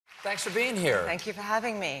Thanks for being here. Thank you for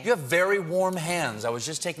having me. You have very warm hands. I was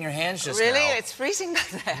just taking your hands just now. Really? It's freezing back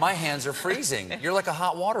there. My hands are freezing. You're like a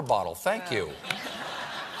hot water bottle. Thank you.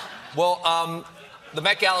 Well, the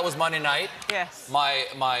Met Gala was Monday night. Yes.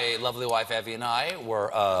 My lovely wife, Evie, and I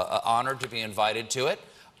were honored to be invited to it.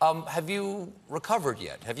 Have you recovered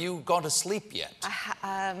yet? Have you gone to sleep yet?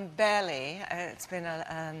 Barely. It's been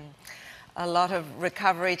a lot of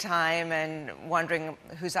recovery time and wondering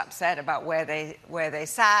who's upset about where they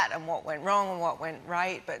sat and what went wrong and what went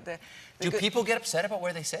right. But Do people get upset about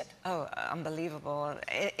where they sit? Oh, unbelievable!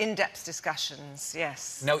 In-depth discussions.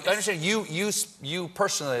 Yes. Now, I understand you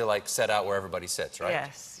personally like set out where everybody sits, right?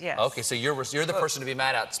 Yes. Yes. Okay, so you're the person to be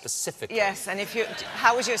mad at specifically. Yes. And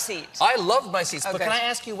how was your seat? I loved my seats, Okay. but can I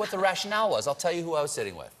ask you what the rationale was? I'll tell you who I was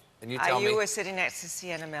sitting with. And you tell me. You were sitting next to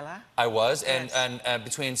Sienna Miller. I was, Yes. and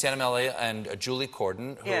between Sienna Miller and Julie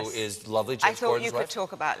Corden, who Yes. is lovely, I James thought Corden's you wife. could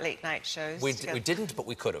talk about late night shows. We didn't, but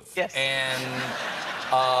we could have. Yes. And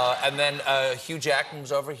then Hugh Jackman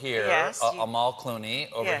was over here. Yes, Amal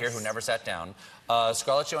Clooney over here, who never sat down.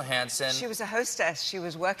 Scarlett Johansson. She was a hostess. She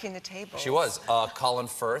was working the table. She was. Colin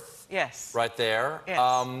Firth. Yes. Right there. Yes.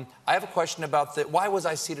 I have a question about why was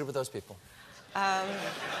I seated with those people?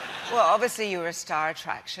 Well, obviously you were a star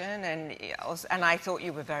attraction, and I thought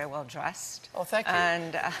you were very well dressed. Oh, thank you.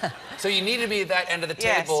 And so you needed to be at that end of the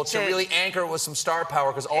Yes, table to really anchor it with some star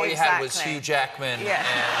power, because all you had was Exactly. Hugh Jackman Yeah.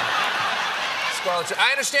 and Scarlett.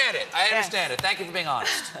 I understand it. I understand it. Thank you for being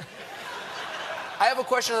honest. I have a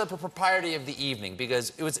question of the propriety of the evening,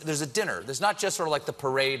 because there's a dinner. There's not just sort of like the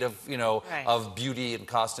parade of, Right. of beauty and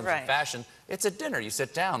costumes and Right. fashion. It's a dinner. You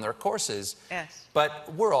sit down. There are courses. Yes.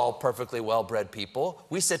 But we're all perfectly well-bred people.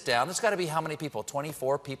 We sit down. There's got to be how many people?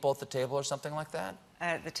 24 people at the table or something like that?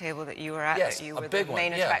 At the table that you were at, Yes, that you a were big the one,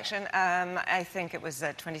 main yeah. attraction. I think it was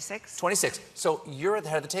 26. 26. So you're at the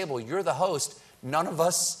head of the table. You're the host. None of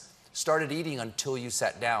us started eating until you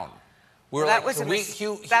sat down. We were That like,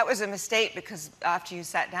 that was a mistake, because after you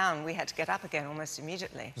sat down, we had to get up again almost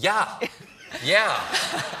immediately. Yeah. Yeah.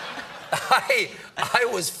 I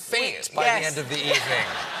was faint by the end of the evening.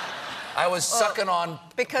 I was sucking on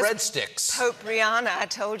breadsticks. Pope Rihanna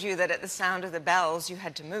told you that at the sound of the bells, you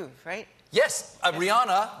had to move, right? Yes,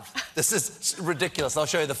 Rihanna, this is ridiculous. I'll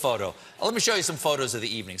show you the photo. Let me show you some photos of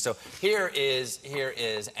the evening. So here is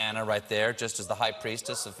Anna right there, just as the high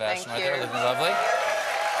priestess of fashion Thank right you. there, looking lovely.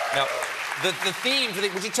 Now, the theme,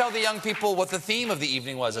 would you tell the young people what the theme of the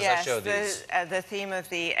evening was as I show these? The theme of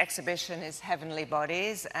the exhibition is Heavenly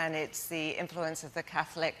Bodies, and it's the influence of the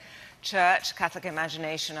Catholic Church, Catholic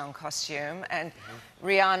imagination on costume. And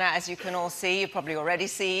Rihanna, as you can all see, you've probably already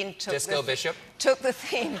seen, Disco Bishop. Took the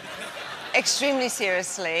theme extremely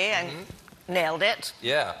seriously and nailed it.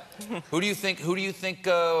 Yeah. Who do you think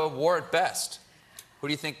wore it best? Who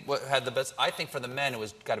do you think had the best? I think for the men, it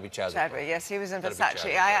was got to be Chadwick. Yes, he was in Gotta be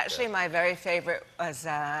Versace. Chadwick, My very favorite was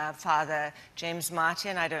Father James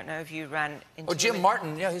Martin. I don't know if you ran into Oh, Jim him.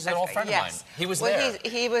 Martin. Yeah, he's an old friend of mine. He was there.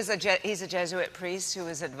 He's a Jesuit priest who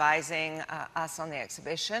was advising us on the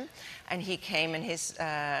exhibition, and he came in his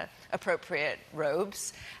appropriate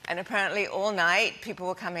robes. And apparently all night, people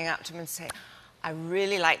were coming up to him and saying, "I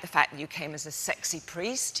really like the fact that you came as a sexy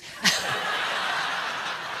priest."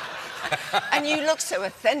 And you look so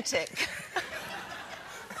authentic.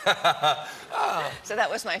 So that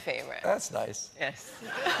was my favorite. That's nice. Yes.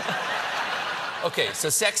 Okay, so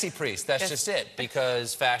sexy priest, that's just it,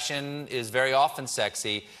 because fashion is very often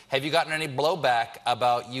sexy. Have you gotten any blowback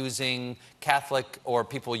about using Catholic or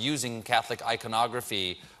people using Catholic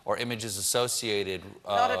iconography or images associated?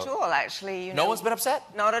 Not at all, actually. No one's been upset?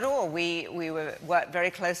 Not at all. We worked very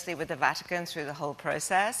closely with the Vatican through the whole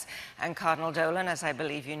process, and Cardinal Dolan, as I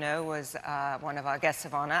believe you know, was one of our guests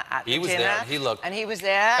of honor at the dinner. He was there. He looked and he was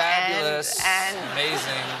there. fabulous, and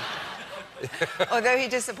amazing. although he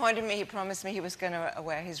disappointed me, he promised me he was going to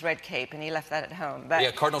wear his red cape, and he left that at home. But Yeah,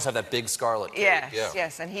 cardinals have that big scarlet cape. yes,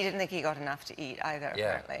 yes, and he didn't think he got enough to eat either,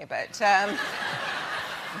 apparently. But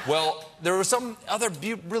well, there were some other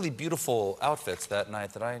really beautiful outfits that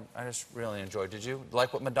night that I just really enjoyed. Did you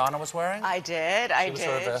like what Madonna was wearing? I did.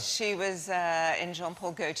 She was in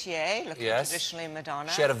Jean-Paul Gaultier, looking traditionally Madonna.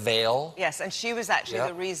 She had a veil. Yes, and she was actually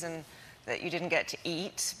the reason that you didn't get to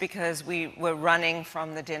eat, because we were running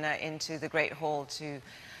from the dinner into the Great Hall to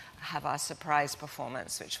have our surprise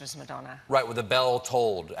performance, which was Madonna. Right, with the bell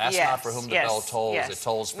tolled. Ask not for whom the bell tolls. It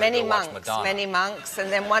tolls for you to watch Madonna. Many monks,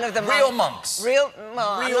 and then one of the real monks. Well, I'm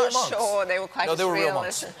not monks. sure they were quite as real. No, they were real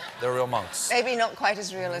monks. They were real monks. Maybe not quite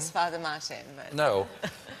as real as Father Martin, but... No.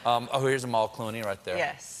 Oh, here's Amal Clooney right there.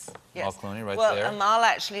 Yes. Amal Clooney right well, there. Well, Amal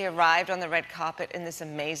actually arrived on the red carpet in this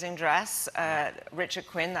amazing dress. Richard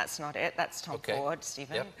Quinn, that's not it. That's Tom Ford,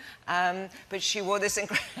 Stephen. Yep. But she wore this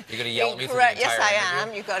incredible... You're going to yell at me for the entire Yes, I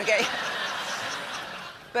interview? am. You've got to get...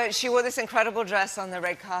 But she wore this incredible dress on the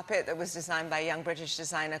red carpet that was designed by a young British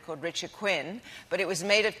designer called Richard Quinn, but it was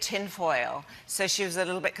made of tin foil. So she was a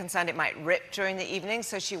little bit concerned it might rip during the evening,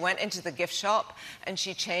 so she went into the gift shop and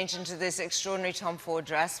she changed into this extraordinary Tom Ford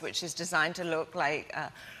dress, which is designed to look like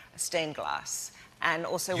stained glass. And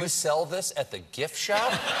also... You sell this at the gift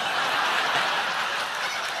shop?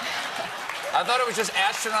 I thought it was just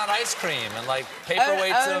astronaut ice cream and, like,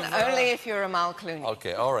 paperweights of... Only if you're Amal Clooney.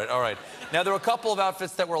 Okay, all right, all right. Now, there were a couple of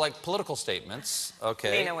outfits that were, like, political statements,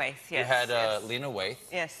 okay? Lena Waithe, yes. You had Lena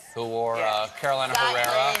Waithe, who wore Carolina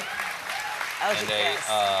Herrera and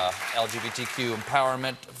a LGBTQ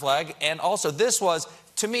empowerment flag. And also, this was,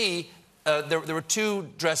 to me, there were two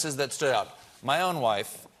dresses that stood out. My own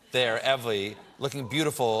wife, there, Evely, looking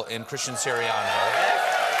beautiful in Christian Siriano.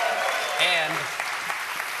 And...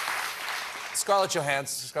 Scarlett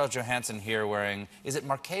Johansson here wearing, is it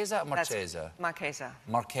Marchesa or Marchesa? Marchesa.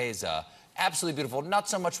 Marchesa. Absolutely beautiful. Not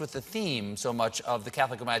so much with the theme, so much of the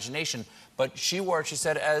Catholic imagination, but she wore it, she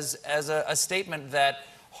said, as a statement that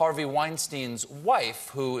Harvey Weinstein's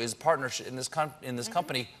wife, who is partner in this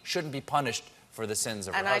company, shouldn't be punished for the sins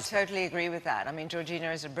of her husband. And I totally agree with that. I mean,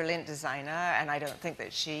 Georgina is a brilliant designer, and I don't think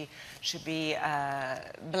that she should be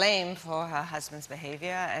blamed for her husband's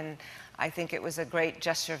behavior. And I think it was a great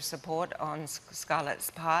gesture of support on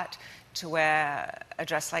Scarlett's part to wear a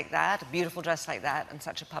dress like that, a beautiful dress like that, on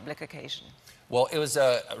such a public occasion. Well, it was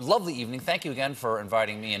a lovely evening. Thank you again for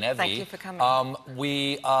inviting me and Evie. Thank you for coming.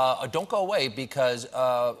 We don't go away because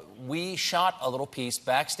we shot a little piece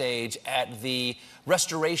backstage at the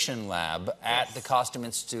Restoration Lab at the Costume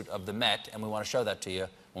Institute of the Met, and we want to show that to you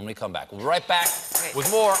when we come back. We'll be right back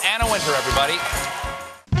with more Anna Wintour, everybody.